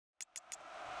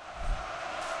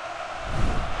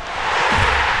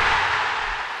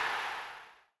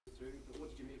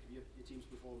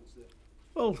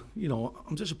Well, you know,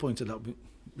 I'm disappointed that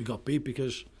we got beat,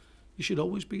 because you should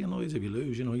always be annoyed if you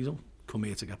lose. You know, you don't come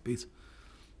here to get beat.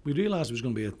 We realised it was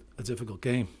going to be a difficult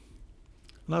game.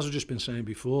 And as I've just been saying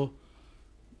before,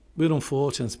 we're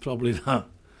unfortunate probably that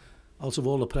out of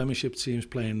all the Premiership teams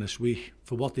playing this week,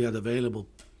 for what they had available,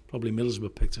 probably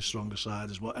Middlesbrough picked a stronger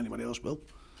side as what anybody else will.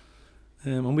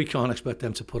 And we can't expect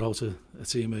them to put out a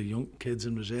team of young kids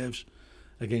and reserves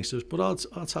against us. But our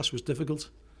task was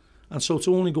difficult. And so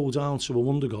to only go down to a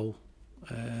wonder goal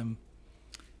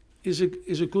is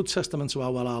a good testament to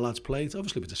how well our lads played.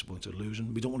 Obviously we're disappointed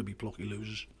losing. We don't want to be plucky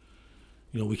losers.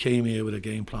 You know, we came here with a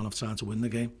game plan of trying to win the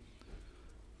game.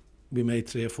 We made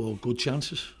 3 or 4 good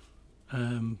chances.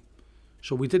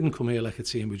 So we didn't come here like a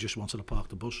team we just wanted to park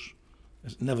the bus.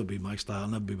 It's never been my style,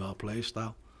 never been our play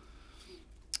style.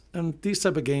 And these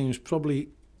type of games probably,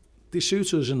 they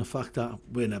suit us in the fact that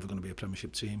we're never going to be a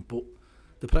Premiership team, but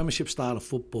the Premiership style of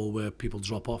football where people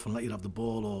drop off and let you have the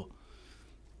ball, or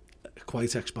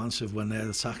quite expansive when they're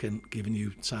attacking, giving you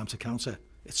time to counter,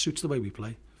 it suits the way we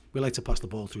play. We like to pass the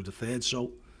ball through the third,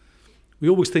 so we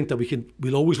always think that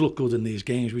we'll always look good in these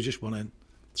games. We just want to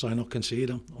try not concede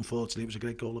them. Unfortunately, it was a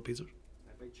great goal of Peter. A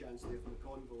big chance there from the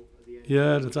corner ball at the end.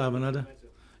 Yeah, the time and header.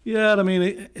 Yeah, I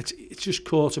mean, it's just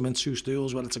caught him in 2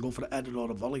 stools, whether to go for a header or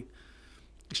a volley.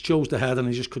 He chose the head and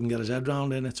he just couldn't get his head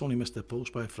round in. It's only missed the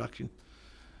post by a fraction.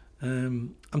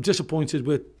 I'm disappointed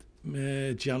with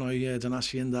Gianni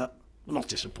Danassi in that. Well, not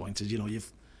disappointed, you know,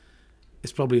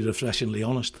 it's probably refreshingly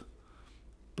honest.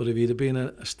 But if he'd have been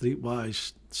a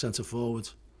streetwise centre forward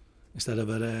instead of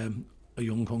a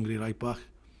young, hungry right back,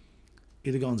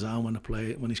 he'd have gone down when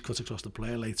he's cut across the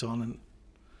player late on, and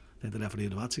I think the referee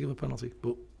would have had to give a penalty.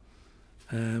 But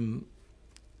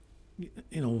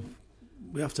you know,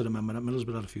 we have to remember that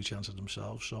Middlesbrough had a few chances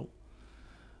themselves, so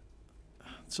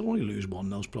to only lose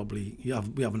 1-0's probably, we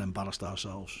haven't embarrassed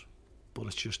ourselves, but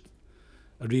it's just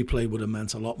a replay would have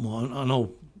meant a lot more. I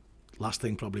know last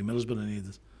thing probably Middlesbrough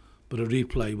needed, but a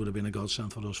replay would have been a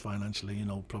godsend for us financially, you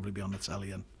know, probably be on the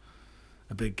telly and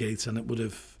a big gate, and it would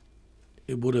have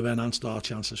enhanced our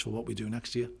chances for what we do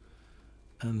next year.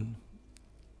 And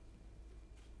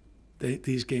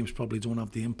these games probably don't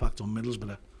have the impact on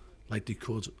Middlesbrough like they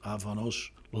could have on us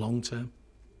long term.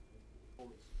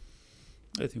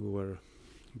 I think we were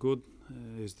good.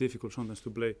 It's difficult sometimes to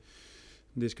play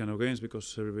these kind of games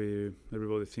because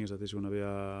everybody thinks that it's going to be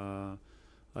a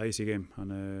easy game,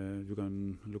 and you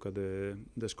can look at the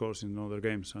scores in other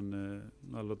games, and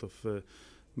a lot of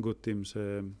good teams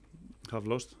have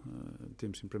lost.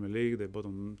 Teams in Premier League, the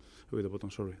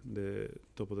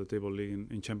top of the table league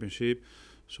in Championship.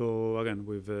 So again,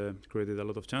 we've created a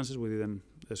lot of chances. We didn't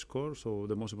score. So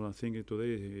the most important thing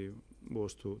today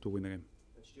was to win the game.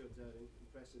 And Stuart had an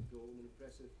impressive goal and an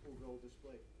impressive overall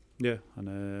display. Yeah, and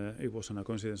it wasn't a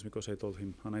coincidence because I told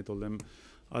him and I told them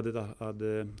at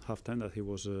the half time that he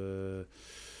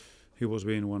was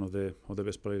being one of the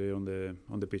best players on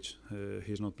the pitch.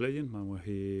 He's not playing, and when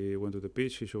he went to the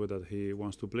pitch, he showed that he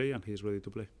wants to play and he's ready to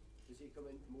play. Does he come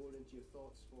in more into your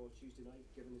thoughts for Tuesday night,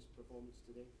 given his performance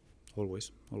today?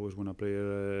 Always when a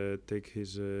player take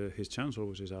his chance,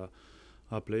 always is a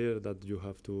player that you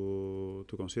have to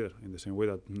consider. In the same way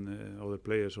that other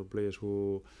players or players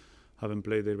who haven't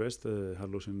played their best are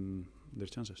losing their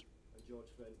chances. And George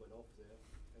Friend went off there.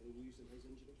 Any news on his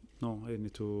injury? No, I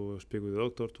need to speak with the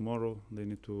doctor tomorrow. They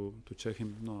need to check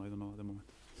him. No, I don't know at the moment.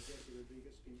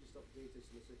 Rodriguez, can you just update us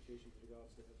on the situation with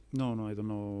regards to him? No, I don't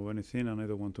know anything, and I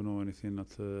don't want to know anything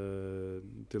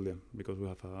till then, because we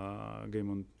have a game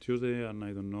on Tuesday, and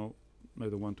I don't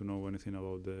want to know anything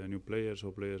about the new players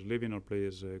or players leaving or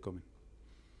players coming.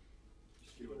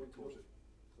 You don't want to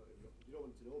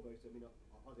know about it. I mean,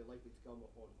 are they likely to come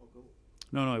or go?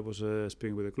 No, I was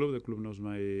speaking with the club. The club knows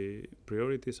my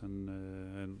priorities, and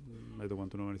I don't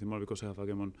want to know anything more because I have a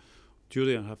game on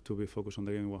Tuesday and have to be focused on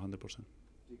the game 100%. Do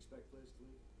you expect players to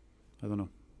leave? I don't know.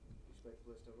 Expect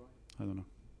players to arrive? I don't know.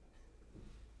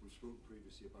 We spoke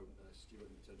previously about Stuart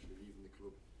potentially leaving the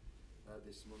club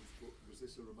this month, but was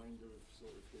this a reminder of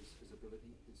sort of his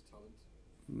ability, his talent?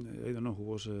 I don't know who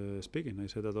was speaking. I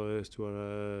said that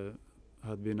Stuart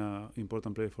had been an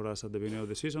important player for us at the beginning of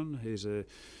the season. He's the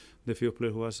few player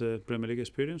who has Premier League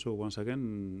experience, so once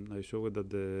again I showed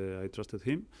that I trusted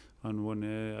him, and when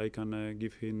I can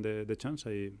give him the chance,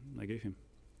 I gave him.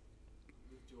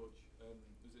 With George,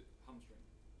 is it hamstring?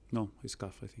 No, it's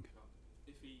calf, I think.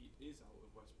 If he is out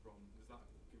of West Brom, does that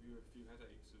give you a few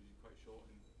headaches, or is he quite short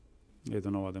in? I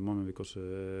don't know at the moment because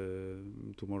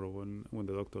tomorrow when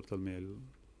the doctor tells me,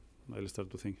 I'll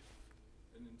start to think.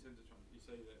 And in terms of you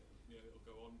say that it'll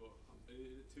go on, but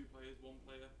is it 2 players, 1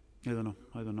 player? I don't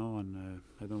know, and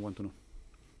I don't want to know.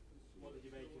 What did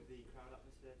you make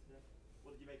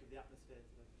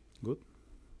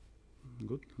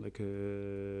Good, like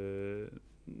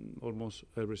almost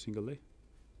every single day.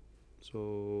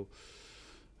 So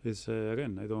it's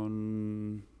again,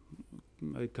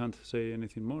 I can't say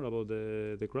anything more about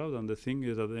the crowd, and the thing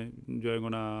is that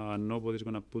nobody's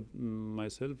gonna put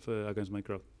myself against my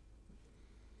crowd.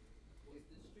 Does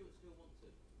Stuart still want to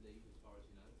leave, as far as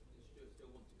you know? Does Stuart still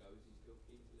want to go? Is he still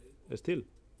keen to leave? Still,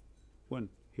 when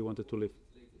he wanted to leave,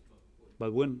 Leave this month before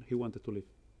but when he wanted to leave,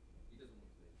 he doesn't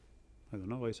want to leave. I don't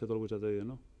know. I said always that I didn't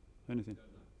know anything. You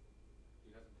don't know.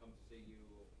 He hasn't come to see you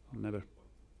or after Never. this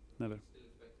point? Never. Still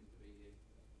expect him to be here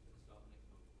at the start of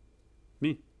next month?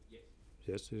 Me? Yes.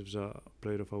 Yes, he's a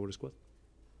player of our squad.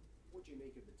 What do you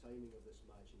make of the timing of this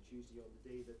match on Tuesday, on the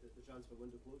day that the transfer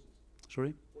window closes?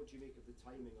 Sorry? What do you make of the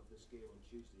timing of this game on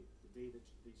Tuesday,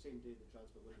 the same day the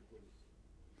transfer window closes?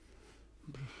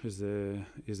 Is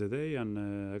the day,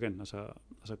 and again, as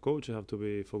a coach, I have to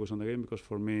be focused on the game, because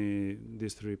for me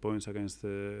these 3 points against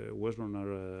West Brom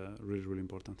are really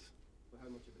important. But how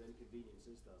much of an inconvenience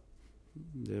is that?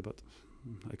 Yeah, but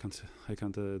I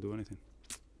can't do anything.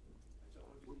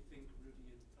 What do you think Rudy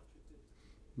and Patrick did?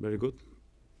 Very good,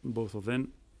 both of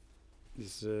them.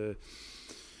 It's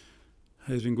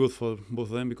been good for both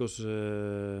of them, because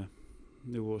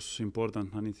it was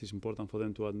important, and it is important for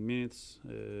them to add minutes.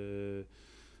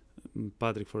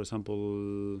 Patrick, for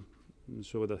example,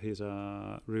 showed that he's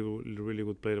a really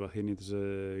good player, but he needs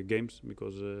games,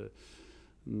 because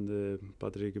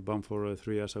Patrick Bamford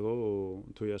 2 years ago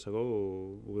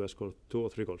would have scored 2 or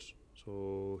 3 goals.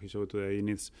 So he showed today he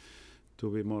needs to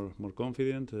be more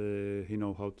confident. He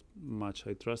knows how much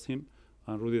I trust him,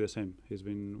 and Rudy the same. He's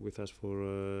been with us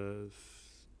for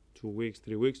 2 weeks,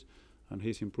 3 weeks, and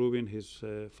he's improving. He's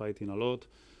fighting a lot.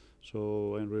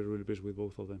 So I'm really pleased with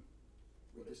both of them.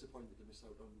 Were you disappointed to miss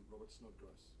out on Robert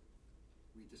Snodgrass?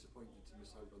 Were you disappointed to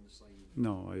miss out on the signing?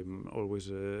 No, I'm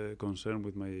always concerned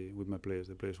with my players.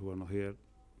 The players who are not here,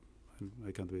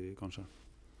 I can't be concerned.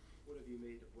 What have you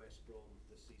made of West Brom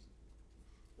this season?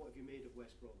 What have you made of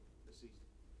West Brom this season?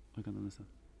 I can't understand.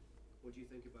 What do you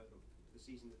think about them, the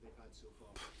season that they've had so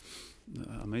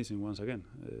far? Amazing once again.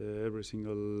 Every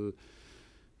single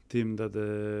team that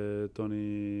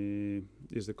Tony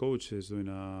is the coach is doing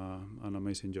an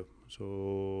amazing job.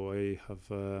 So I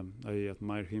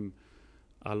admire him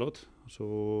a lot.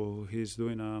 So he's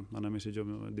doing an amazing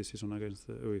job this season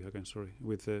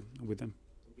with them.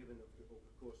 And given,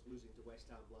 of course, losing to West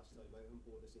Ham last time out, how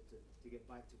important is it to get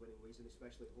back to winning ways, and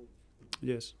especially at home?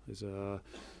 Yes, it's a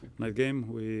night game.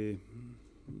 We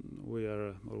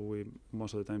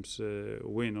most of the times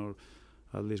win, or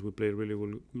at least we play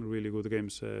really good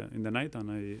games in the night,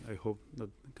 and I hope that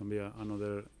can be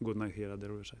another good night here at the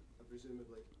Riverside. And presumably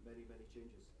many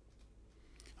changes.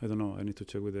 I don't know. I need to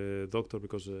check with the doctor,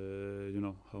 because you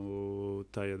know how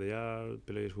tired they are.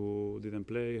 Players who didn't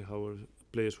play,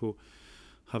 players who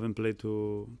haven't played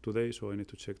today. So I need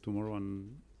to check tomorrow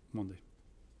and Monday.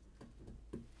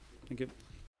 Thank you.